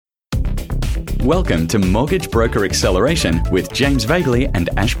Welcome to Mortgage Broker Acceleration with James Vagley and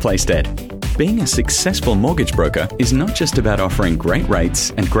Ash Plaisted. Being a successful mortgage broker is not just about offering great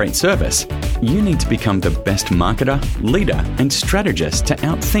rates and great service. You need to become the best marketer, leader, and strategist to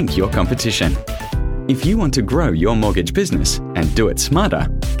outthink your competition. If you want to grow your mortgage business and do it smarter,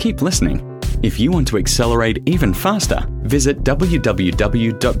 keep listening. If you want to accelerate even faster, visit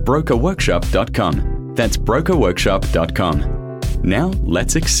www.brokerworkshop.com. That's brokerworkshop.com. Now,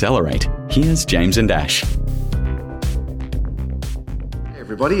 let's accelerate. Here's James and Ash. Hey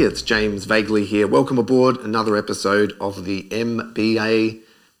everybody, it's James Vagley here. Welcome aboard another episode of the MBA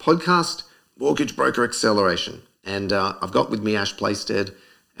podcast, Mortgage Broker Acceleration. And I've got with me Ash Plaisted.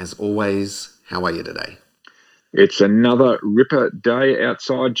 As always, how are you today? It's another ripper day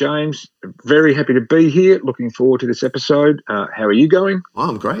outside, James. Very happy to be here. Looking forward to this episode. How are you going? Oh,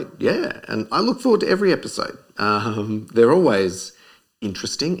 I'm great, yeah. And I look forward to every episode. They're always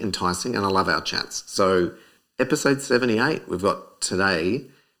interesting, enticing, and I love our chats. So episode 78 we've got today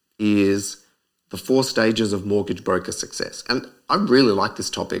is the 4 stages of mortgage broker success. And I really like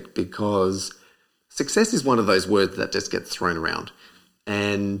this topic because success is one of those words that just gets thrown around.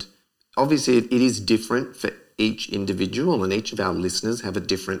 And obviously it is different for each individual, and each of our listeners have a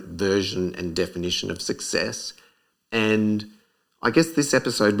different version and definition of success. And I guess this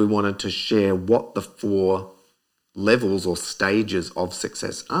episode we wanted to share what the 4 levels or stages of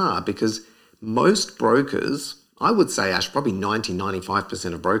success are, because most brokers, I would say, Ash, probably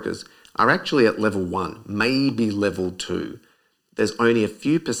 95% of brokers are actually at level 1, maybe level 2. There's only a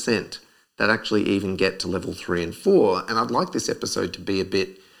few percent that actually even get to level 3 and 4. And I'd like this episode to be a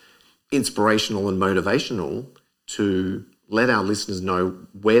bit inspirational and motivational to let our listeners know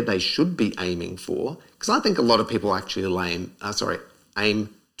where they should be aiming for, because I think a lot of people actually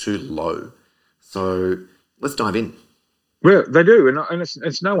aim too low. So let's dive in. Well, they do, and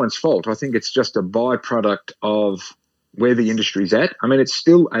it's no one's fault. I think it's just a byproduct of where the industry's at. I mean, it's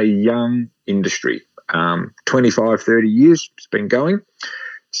still a young industry, 25, 30 years it's been going.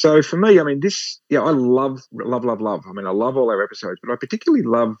 So for me, I mean, I love. I mean, I love all our episodes, but I particularly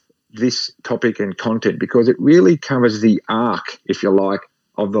love this topic and content because it really covers the arc, if you like,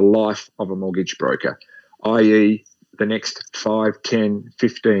 of the life of a mortgage broker, i.e. the next 5, 10,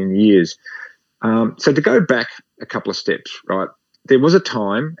 15 years. So to go back a couple of steps, right, there was a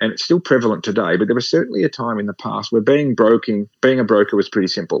time, and it's still prevalent today, but there was certainly a time in the past where being a broker was pretty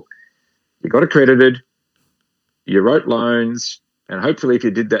simple. You got accredited, you wrote loans, and hopefully if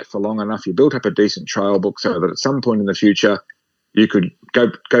you did that for long enough, you built up a decent trail book so that at some point in the future you could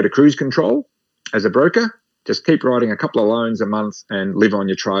go to cruise control as a broker, just keep writing a couple of loans a month and live on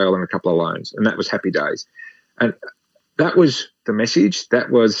your trail and a couple of loans. And that was happy days. And that was the message.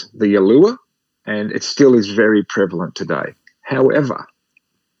 That was the allure. And it still is very prevalent today. However,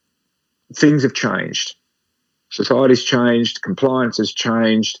 things have changed. Society's changed. Compliance has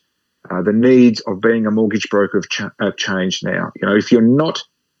changed. The needs of being a mortgage broker have changed now. You know, if you're not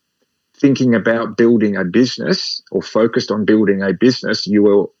thinking about building a business or focused on building a business, you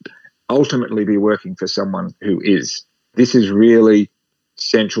will ultimately be working for someone who is. This is really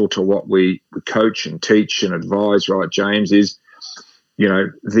central to what we coach and teach and advise, right, James, is, you know,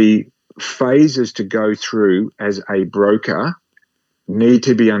 the phases to go through as a broker need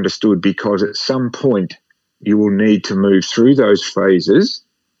to be understood, because at some point you will need to move through those phases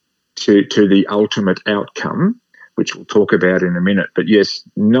to the ultimate outcome, which we'll talk about in a minute. But yes,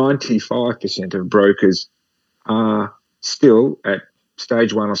 95% of brokers are still at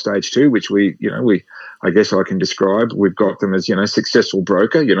stage 1 or stage 2, which I guess I can describe. We've got them as, successful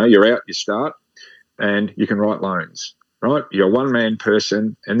broker. You're out, you start, and you can write loans, right? You're a one-man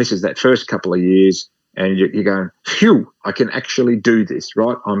person, and this is that first couple of years, and you're going, phew, I can actually do this,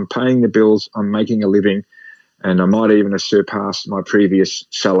 right? I'm paying the bills, I'm making a living, and I might even have surpassed my previous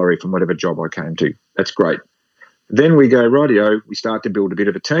salary from whatever job I came to. That's great. Then we go, rightio, we start to build a bit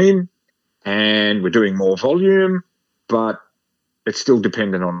of a team, and we're doing more volume, but it's still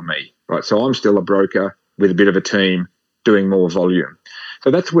dependent on me, right? So I'm still a broker with a bit of a team doing more volume. So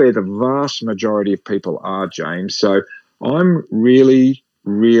that's where the vast majority of people are, James. So I'm really,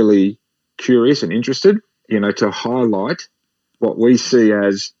 really curious and interested, to highlight what we see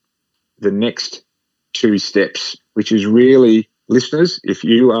as the next 2 steps, which is really, listeners, if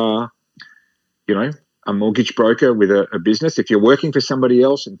you are, a mortgage broker with a business, if you're working for somebody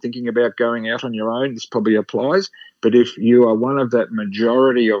else and thinking about going out on your own, this probably applies. But if you are one of that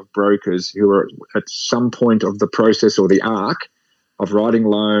majority of brokers who are at some point of the process or the arc of writing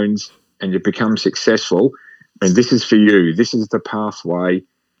loans and you become successful, and this is for you, this is the pathway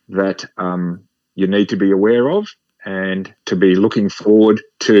that you need to be aware of and to be looking forward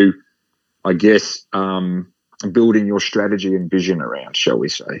to I guess, building your strategy and vision around, shall we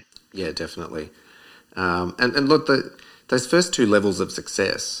say. Yeah, definitely. And look, those first two levels of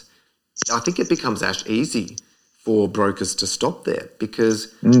success, I think it becomes easy for brokers to stop there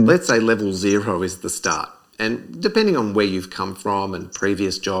because let's say level 0 is the start. And depending on where you've come from and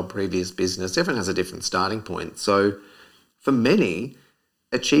previous job, previous business, everyone has a different starting point. So for many,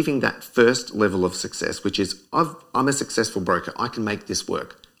 achieving that first level of success, which is I'm a successful broker, I can make this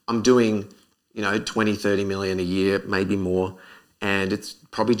work. I'm doing, 20, 30 million a year, maybe more. And it's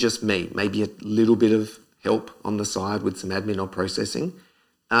probably just me, maybe a little bit of help on the side with some admin or processing.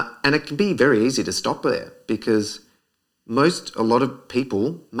 And it can be very easy to stop there because a lot of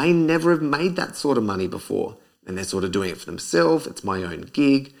people may never have made that sort of money before. And they're sort of doing it for themselves. It's my own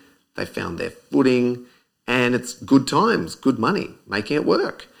gig. They found their footing and it's good times, good money, making it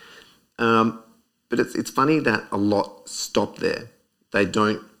work. But it's funny that a lot stop there. They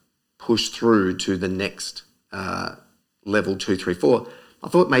don't push through to the next level 2, 3, 4. I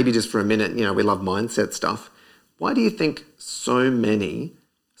thought maybe just for a minute, we love mindset stuff. Why do you think so many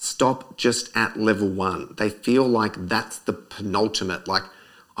stop just at level 1? They feel like that's the penultimate, like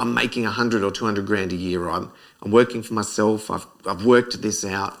I'm making 100 or 200 grand a year, or I'm working for myself, I've worked this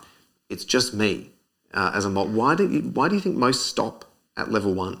out, it's just me as a mod. Why do you think most stop at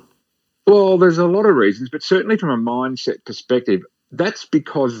level 1? Well, there's a lot of reasons, but certainly from a mindset perspective, that's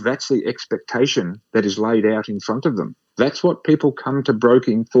because that's the expectation that is laid out in front of them. That's what people come to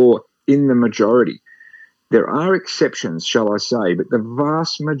broking for in the majority. There are exceptions, shall I say, but the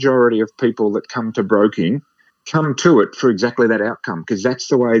vast majority of people that come to broking come to it for exactly that outcome because that's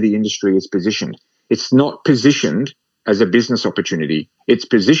the way the industry is positioned. It's not positioned as a business opportunity. It's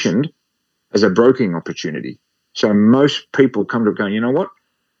positioned as a broking opportunity. So most people come to it going, you know what?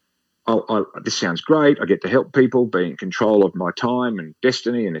 This sounds great. I get to help people, be in control of my time and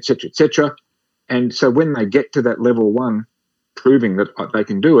destiny and et cetera, et cetera. And so when they get to that level 1, proving that they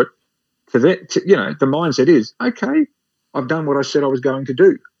can do it, for that, the mindset is, okay, I've done what I said I was going to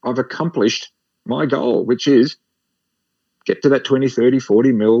do. I've accomplished my goal, which is get to that 20, 30,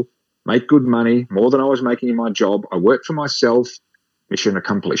 40 mil, make good money, more than I was making in my job. I work for myself, mission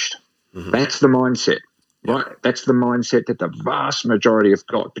accomplished. Mm-hmm. That's the mindset, right? That's the mindset that the vast majority have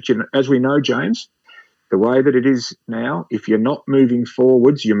got. But as we know, James, the way that it is now, if you're not moving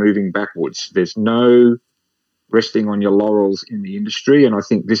forwards, you're moving backwards. There's no resting on your laurels in the industry. And I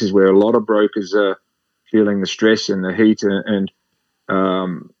think this is where a lot of brokers are feeling the stress and the heat and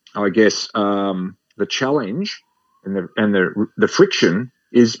I guess the challenge and the friction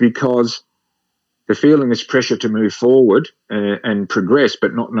is because they're feeling this pressure to move forward and progress,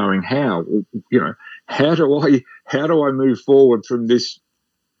 but not knowing how. How do I move forward from this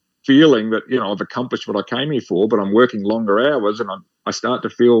feeling that I've accomplished what I came here for, but I'm working longer hours and I start to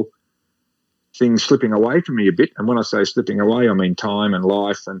feel things slipping away from me a bit. And when I say slipping away, I mean time and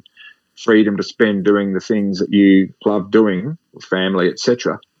life and freedom to spend doing the things that you love doing, family,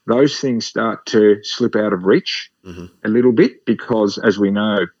 etc. Those things start to slip out of reach a little bit because, as we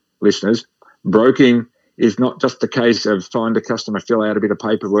know, listeners, broking is not just a case of find a customer, fill out a bit of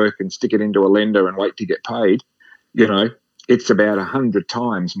paperwork and stick it into a lender and wait to get paid. It's about 100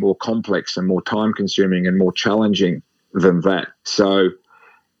 times more complex and more time-consuming and more challenging than that. So,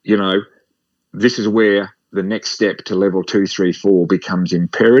 this is where the next step to level 2, 3, 4 becomes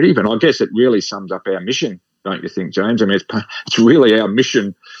imperative. And I guess it really sums up our mission, don't you think, James? I mean, it's really our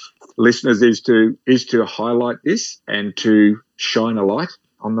mission, listeners, is to highlight this and to shine a light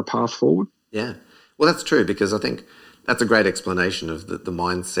on the path forward. Yeah. Well, that's true because I think that's a great explanation of the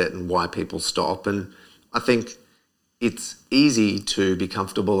mindset and why people stop. And I think it's easy to be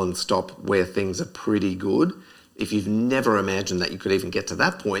comfortable and stop where things are pretty good. If you've never imagined that you could even get to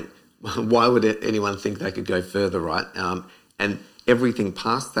that point, why would anyone think they could go further, right? And everything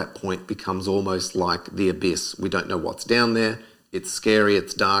past that point becomes almost like the abyss. We don't know what's down there. It's scary.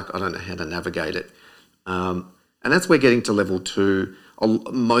 It's dark. I don't know how to navigate it. And that's where getting to level 2,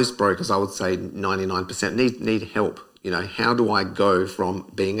 most brokers, I would say 99% need help. How do I go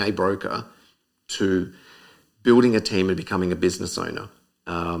from being a broker to building a team and becoming a business owner?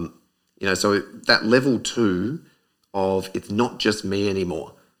 So that level 2 of it's not just me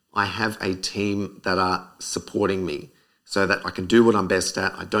anymore. I have a team that are supporting me so that I can do what I'm best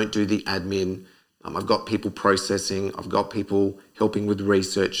at. I don't do the admin. I've got people processing. I've got people helping with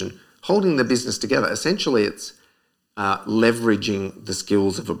research and holding the business together. Essentially, it's leveraging the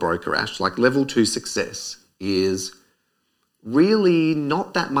skills of a broker, Ash. Like level 2 success is really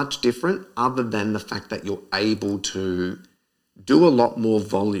not that much different other than the fact that you're able to do a lot more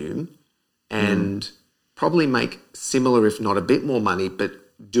volume and probably make similar, if not a bit more money, but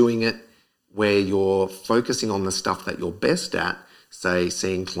doing it where you're focusing on the stuff that you're best at, say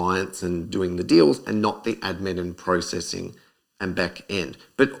seeing clients and doing the deals, and not the admin and processing and back end.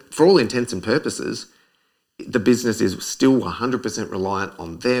 But for all intents and purposes, the business is still 100% reliant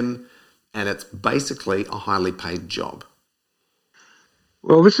on them, and it's basically a highly paid job.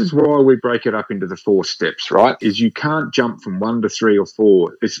 Well, this is why we break it up into the 4 steps, right? Is you can't jump from 1 to 3 or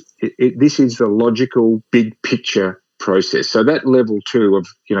 4. This is the logical big picture process. So that level 2 of,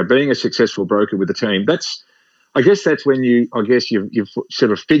 being a successful broker with a team, that's when you've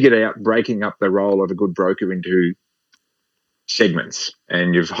sort of figured out breaking up the role of a good broker into segments,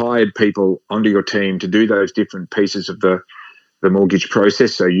 and you've hired people onto your team to do those different pieces of the mortgage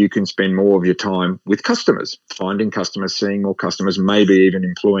process, so you can spend more of your time with customers, finding customers, seeing more customers, maybe even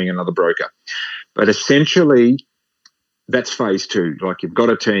employing another broker. But essentially, that's phase 2. Like, you've got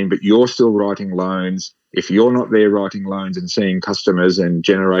a team, but you're still writing loans. If you're not there writing loans and seeing customers and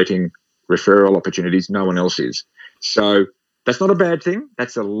generating referral opportunities, no one else is. So that's not a bad thing.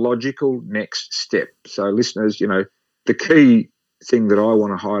 That's a logical next step. So listeners, the key thing that I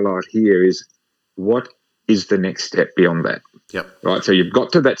want to highlight here is, what is the next step beyond that? Yep. Right. So you've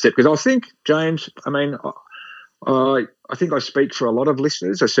got to that step, because I think, James, I think I speak for a lot of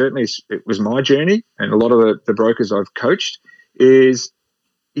listeners. It was my journey, and a lot of the brokers I've coached is,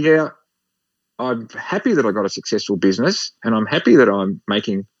 I'm happy that I got a successful business, and I'm happy that I'm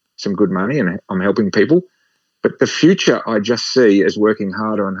making some good money and I'm helping people. But the future I just see as working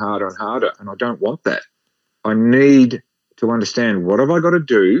harder and harder and harder, and I don't want that. I need to understand, what have I got to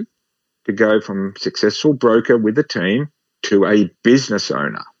do to go from successful broker with a team to a business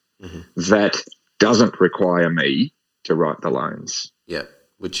owner that doesn't require me to write the loans. Yeah,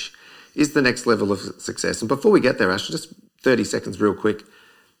 which is the next level of success. And before we get there, Ash, just 30 seconds real quick.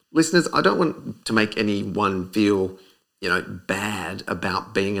 Listeners, I don't want to make anyone feel, bad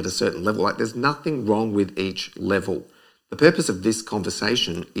about being at a certain level. Like, there's nothing wrong with each level. The purpose of this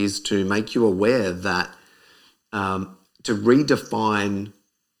conversation is to make you aware that to redefine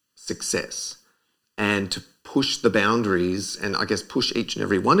success and to push the boundaries, and I guess push each and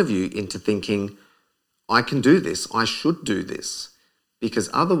every one of you into thinking, I can do this, I should do this. Because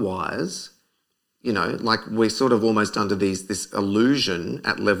otherwise, like, we're sort of almost under this illusion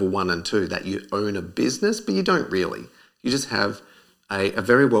at level 1 and 2 that you own a business, but you don't really. You just have a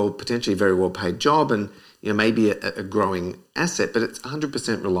potentially very well paid job, and maybe a growing asset, but it's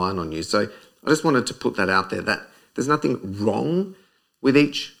 100% reliant on you. So I just wanted to put that out there, that there's nothing wrong with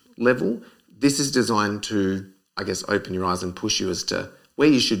each level. This is designed to, I guess, open your eyes and push you as to where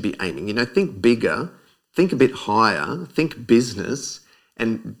you should be aiming. Think bigger, think a bit higher, think business,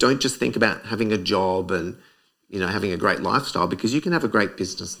 and don't just think about having a job and, having a great lifestyle, because you can have a great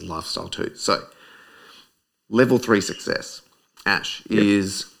business and lifestyle too. So level 3 success, Ash,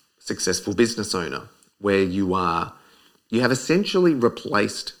 is successful business owner, where you have essentially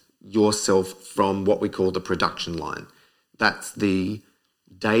replaced yourself from what we call the production line. That's the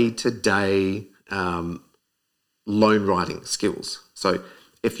day-to-day loan writing skills. So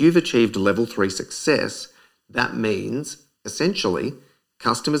if you've achieved level 3 success, that means essentially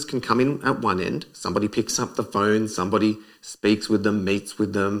customers can come in at one end, somebody picks up the phone, somebody speaks with them, meets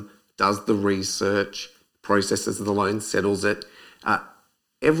with them, does the research, processes the loan, settles it.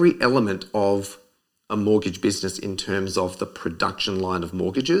 Every element of a mortgage business in terms of the production line of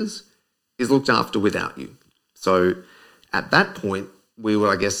mortgages is looked after without you. So at that point, we would,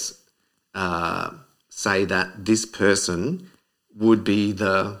 I guess, say that this person would be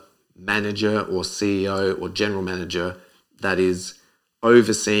the manager or CEO or general manager that is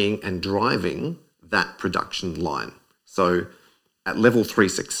overseeing and driving that production line. So at level 3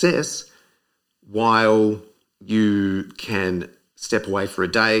 success, while you can step away for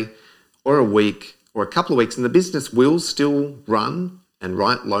a day or a week or a couple of weeks, and the business will still run and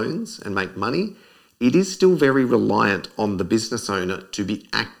write loans and make money, it is still very reliant on the business owner to be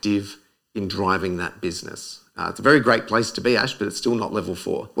active in driving that business. It's a very great place to be, Ash, but it's still not level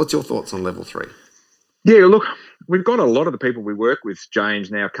 4. What's your thoughts on level 3? Yeah, look, we've got a lot of the people we work with, James,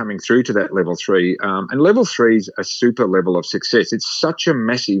 now coming through to that level 3. And level 3 is a super level of success. It's such a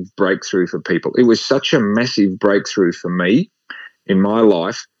massive breakthrough for people. It was such a massive breakthrough for me in my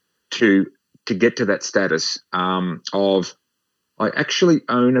life to get to that status of, I actually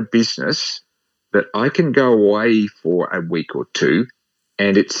own a business that I can go away for a week or two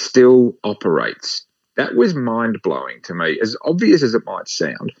and it still operates. That was mind-blowing to me, as obvious as it might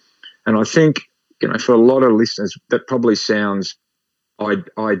sound. And I think, for a lot of listeners, that probably sounds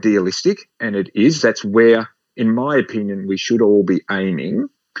idealistic, and it is. That's where, in my opinion, we should all be aiming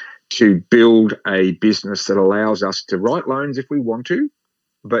to build a business that allows us to write loans if we want to,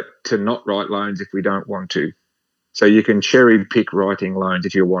 but to not write loans if we don't want to. So you can cherry pick writing loans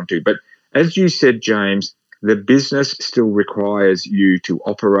if you want to. But as you said, James, the business still requires you to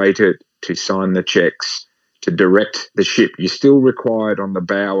operate it, to sign the checks, to direct the ship. You're still required on the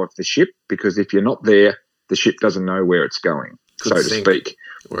bow of the ship, because if you're not there, the ship doesn't know where it's going, so to speak.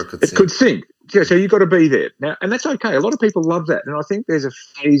 Or it could sink. Yeah, so you've got to be there. Now, and that's okay. A lot of people love that. And I think there's a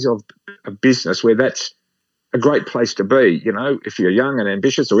phase of a business where that's a great place to be. You know, if you're young and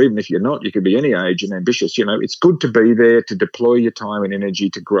ambitious, or even if you're not, you could be any age and ambitious. You know, it's good to be there, to deploy your time and energy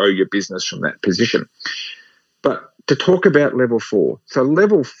to grow your business from that position. But to talk about level 4. So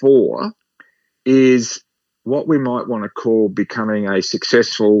level 4 is what we might want to call becoming a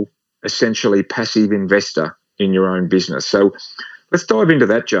successful, essentially passive investor in your own business. So let's dive into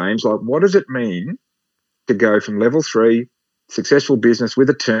that, James. Like, what does it mean to go from level 3, successful business with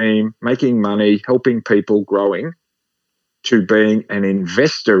a team, making money, helping people, growing, to being an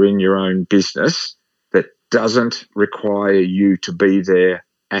investor in your own business that doesn't require you to be there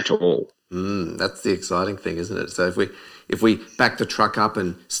at all? That's the exciting thing, isn't it? So if we back the truck up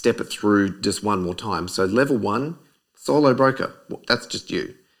and step it through just one more time. So level 1, solo broker. Well, that's just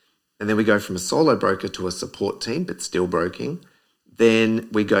you. And then we go from a solo broker to a support team, but still broking. Then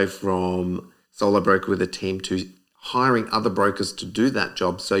we go from solo broker with a team to hiring other brokers to do that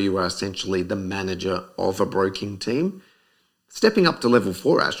job. So you are essentially the manager of a broking team. Stepping up to level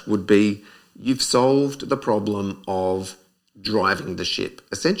 4, Ash, would be you've solved the problem of driving the ship.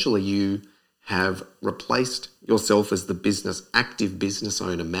 Essentially, you have replaced yourself as the active business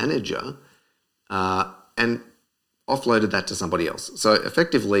owner manager and offloaded that to somebody else. So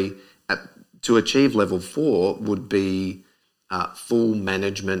effectively, to achieve level 4 would be full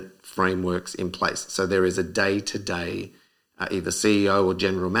management frameworks in place. So there is a day-to-day either CEO or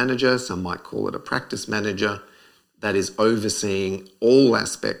general manager, some might call it a practice manager, that is overseeing all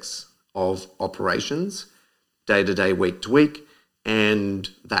aspects of operations, day-to-day, week-to-week, and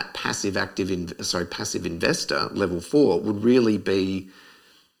that passive investor, level 4, would really be,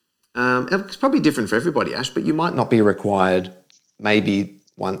 it's probably different for everybody, Ash, but you might not be required maybe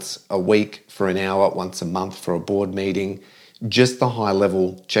once a week for an hour, once a month for a board meeting, just the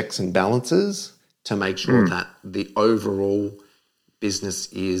high-level checks and balances to make sure that the overall business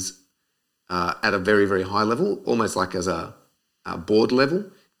is at a very, very high level, almost like as a board level,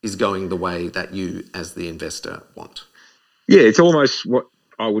 is going the way that you as the investor want. Yeah, it's almost what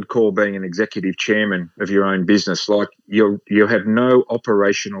I would call being an executive chairman of your own business. Like you have no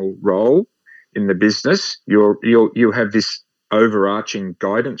operational role in the business. You have this overarching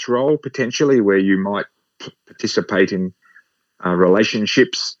guidance role potentially where you might participate in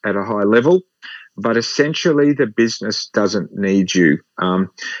relationships at a high level, but essentially the business doesn't need you.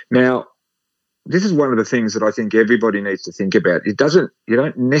 Now, this is one of the things that I think everybody needs to think about. You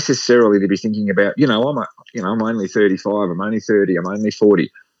don't necessarily to be thinking about, I'm only 35, I'm only 30, I'm only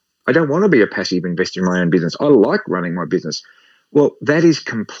 40. I don't want to be a passive investor in my own business. I like running my business. Well, that is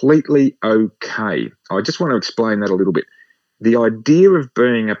completely okay. I just want to explain that a little bit. The idea of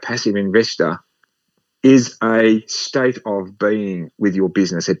being a passive investor is a state of being with your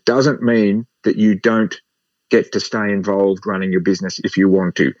business. It doesn't mean that you don't get to stay involved running your business if you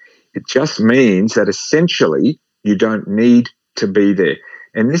want to. It just means that essentially you don't need to be there.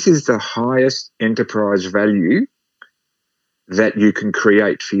 And this is the highest enterprise value that you can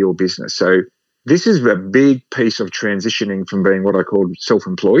create for your business. So this is a big piece of transitioning from being what I call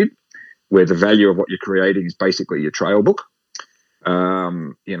self-employed, where the value of what you're creating is basically your trail book,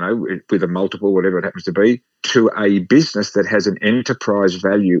 with a multiple, whatever it happens to be, to a business that has an enterprise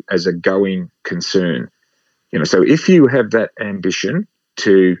value as a going concern. So if you have that ambition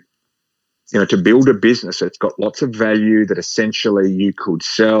to build a business that's got lots of value that essentially you could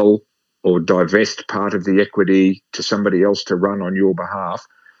sell or divest part of the equity to somebody else to run on your behalf,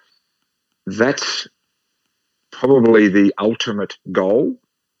 that's probably the ultimate goal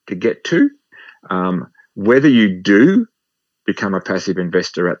to get to. Whether you do become a passive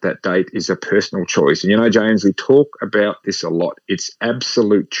investor at that date is a personal choice. And, James, we talk about this a lot. It's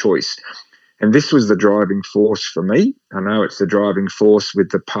absolute choice. And this was the driving force for me. I know it's the driving force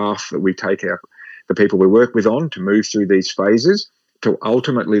with the path that we take the people we work with on to move through these phases, to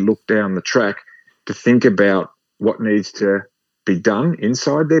ultimately look down the track to think about what needs to be done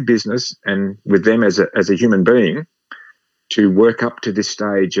inside their business and with them as a human being to work up to this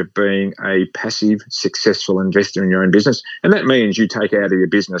stage of being a passive, successful investor in your own business. And that means you take out of your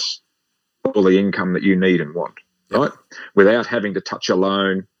business all the income that you need and want, right? Without having to touch a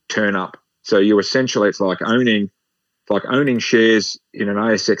loan, turn up. So it's like owning shares in an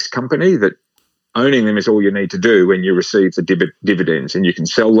ASX company that owning them is all you need to do when you receive the dividends, and you can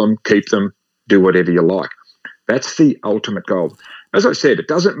sell them, keep them, do whatever you like. That's the ultimate goal. As I said, it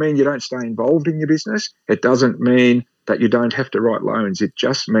doesn't mean you don't stay involved in your business. It doesn't mean that you don't have to write loans. It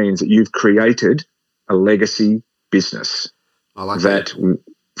just means that you've created a legacy business that will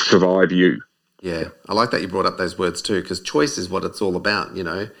survive you. Yeah, I like that you brought up those words too, because choice is what it's all about,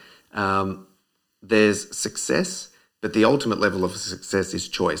 There's success, but the ultimate level of success is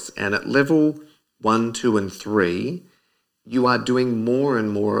choice. And at level 1, 2, and 3, you are doing more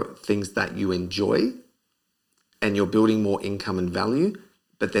and more things that you enjoy, and you're building more income and value,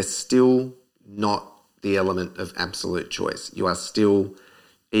 but there's still not the element of absolute choice. You are still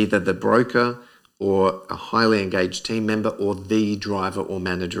either the broker or a highly engaged team member or the driver or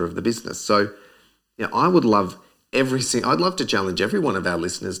manager of the business. So, I would love I'd love to challenge every one of our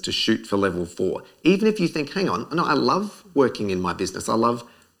listeners to shoot for level 4. Even if you think, hang on, no, I love working in my business. I love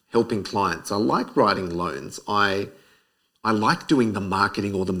helping clients. I like writing loans. I like doing the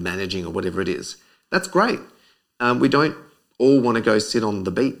marketing or the managing or whatever it is. That's great. We don't all want to go sit on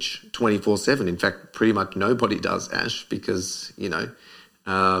the beach 24/7. In fact, pretty much nobody does, Ash, because,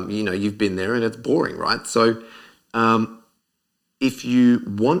 you've been there and it's boring, right? So if you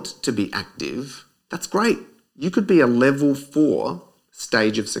want to be active, that's great. You could be a level 4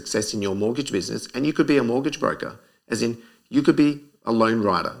 stage of success in your mortgage business, and you could be a mortgage broker, as in you could be a loan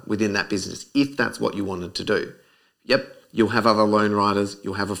writer within that business if that's what you wanted to do. Yep, you'll have other loan writers,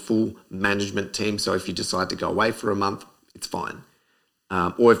 you'll have a full management team, so if you decide to go away for a month, it's fine.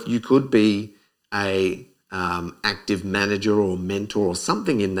 Or if you could be a active manager or mentor or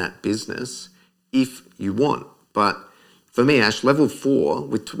something in that business if you want. But for me, Ash, level 4,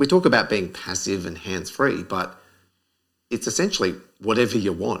 we talk about being passive and hands-free, but it's essentially whatever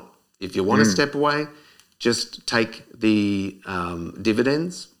you want. If you want to step away, just take the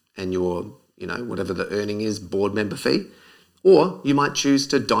dividends and your, whatever the earning is, board member fee, or you might choose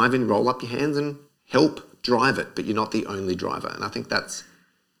to dive in, roll up your hands and help drive it, but you're not the only driver. And I think that's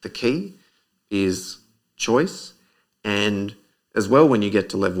the key, is choice. And as well, when you get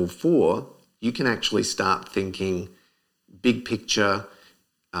to level 4, you can actually start thinking big picture,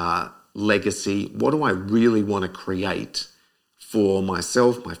 legacy. What do I really want to create for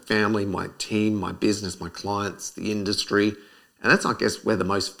myself, my family, my team, my business, my clients, the industry? And that's, I guess, where the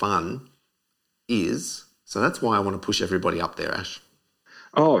most fun is. So that's why I want to push everybody up there, Ash.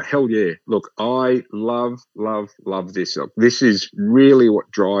 Oh, hell yeah. Look, I love this. Look, this is really what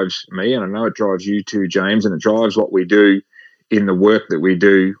drives me, and I know it drives you too, James, and it drives what we do in the work that we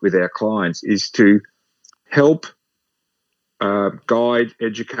do with our clients, is to help guide,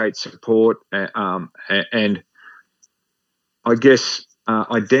 educate, support, and I guess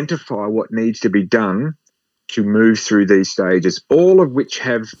identify what needs to be done to move through these stages, all of which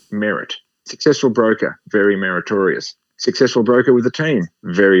have merit. Successful broker, very meritorious. Successful broker with a team,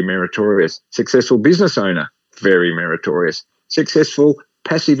 very meritorious. Successful business owner, very meritorious. Successful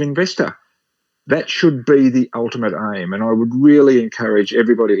passive investor. That should be the ultimate aim. And I would really encourage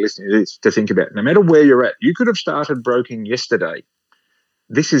everybody listening to this to think about, no matter where you're at, you could have started broking yesterday.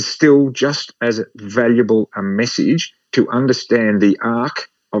 This is still just as valuable a message to understand the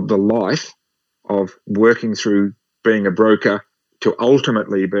arc of the life of working through being a broker to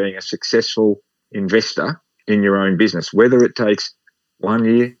ultimately being a successful investor in your own business. Whether it takes 1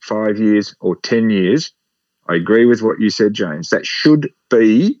 year, 5 years, or 10 years, I agree with what you said, James. That should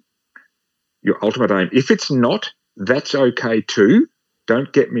be your ultimate aim. If it's not, that's okay too.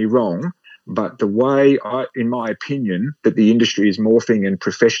 Don't get me wrong. But the way, in my opinion, that the industry is morphing and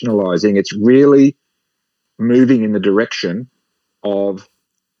professionalising, it's really moving in the direction of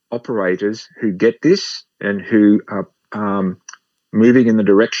operators who get this and who are moving in the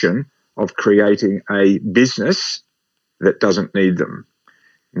direction of creating a business that doesn't need them.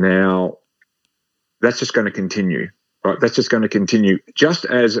 Now, that's just going to continue, right? That's just going to continue. Just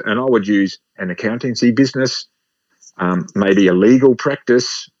as, and I would use an accountancy business, maybe a legal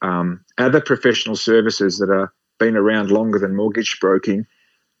practice, other professional services that are been around longer than mortgage broking.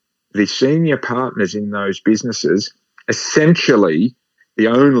 The senior partners in those businesses, essentially, the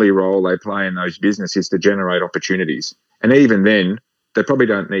only role they play in those businesses is to generate opportunities. And even then, they probably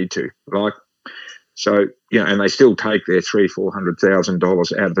don't need to. And they still take their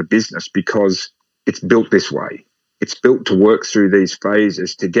 $300,000-$400,000 out of the business because it's built this way. It's built to work through these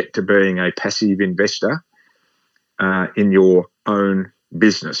phases to get to being a passive investor in your own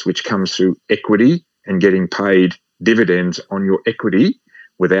business, which comes through equity and getting paid dividends on your equity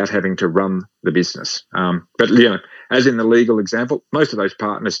without having to run the business. But as in the legal example, most of those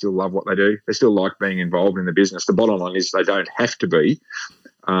partners still love what they do. They still like being involved in the business. The bottom line is they don't have to be.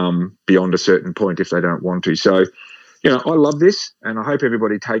 beyond a certain point if they don't want to. So, I love this, and I hope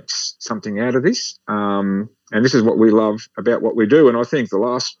everybody takes something out of this. And this is what we love about what we do. And I think the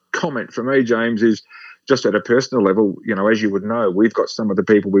last comment for me, James, is just at a personal level, as you would know, we've got some of the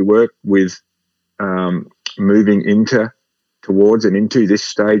people we work with moving towards and into this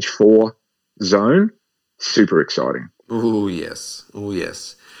stage 4 zone. Super exciting. Oh, yes.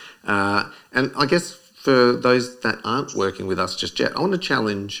 And I guess for those that aren't working with us just yet, I want to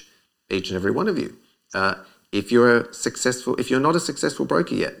challenge each and every one of you. If you're not a successful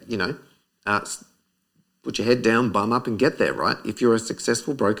broker yet, put your head down, bum up and get there, right? If you're a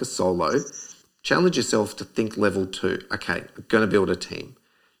successful broker solo, challenge yourself to think level 2. Okay, I'm going to build a team.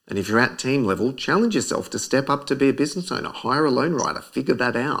 And if you're at team level, challenge yourself to step up to be a business owner, hire a loan writer, figure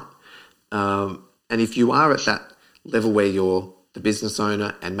that out. And if you are at that level where you're the business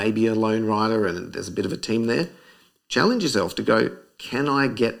owner and maybe a loan writer and there's a bit of a team there, challenge yourself to go, can I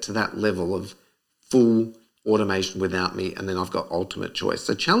get to that level of full automation without me? And then I've got ultimate choice.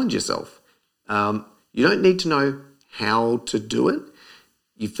 So challenge yourself. You don't need to know how to do it.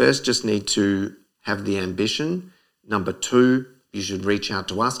 You first just need to have the ambition. Number 2, you should reach out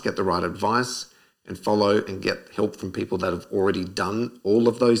to us, get the right advice, and follow and get help from people that have already done all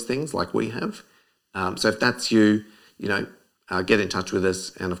of those things like we have. So if that's you, get in touch with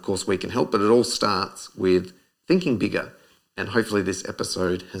us, and of course we can help. But it all starts with thinking bigger, and hopefully this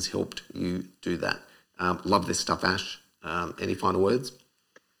episode has helped you do that. Love this stuff, Ash. Any final words?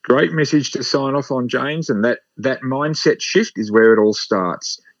 Great message to sign off on, James, and that mindset shift is where it all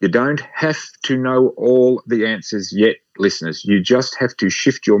starts. You don't have to know all the answers yet, listeners. You just have to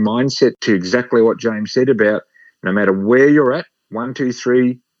shift your mindset to exactly what James said about no matter where you're at, 1, 2,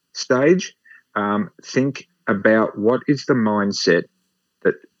 3 stage, think about what is the mindset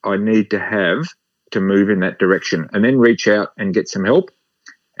that I need to have to move in that direction, and then reach out and get some help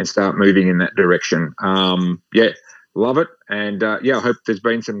and start moving in that direction. Love it. And I hope there's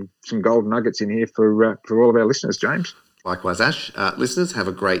been some gold nuggets in here for all of our listeners, James. Likewise, Ash. Listeners, have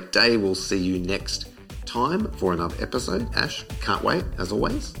a great day. We'll see you next time for another episode. Ash, can't wait, as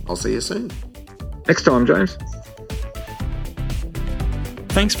always. I'll see you soon. Next time, James.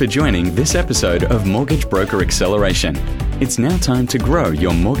 Thanks for joining this episode of Mortgage Broker Acceleration. It's now time to grow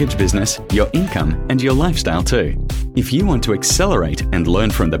your mortgage business, your income, and your lifestyle too. If you want to accelerate and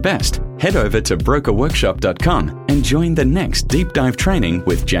learn from the best, head over to brokerworkshop.com and join the next deep dive training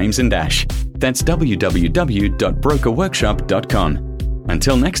with James and Ash. That's www.brokerworkshop.com.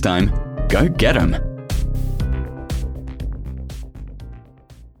 Until next time, go get 'em.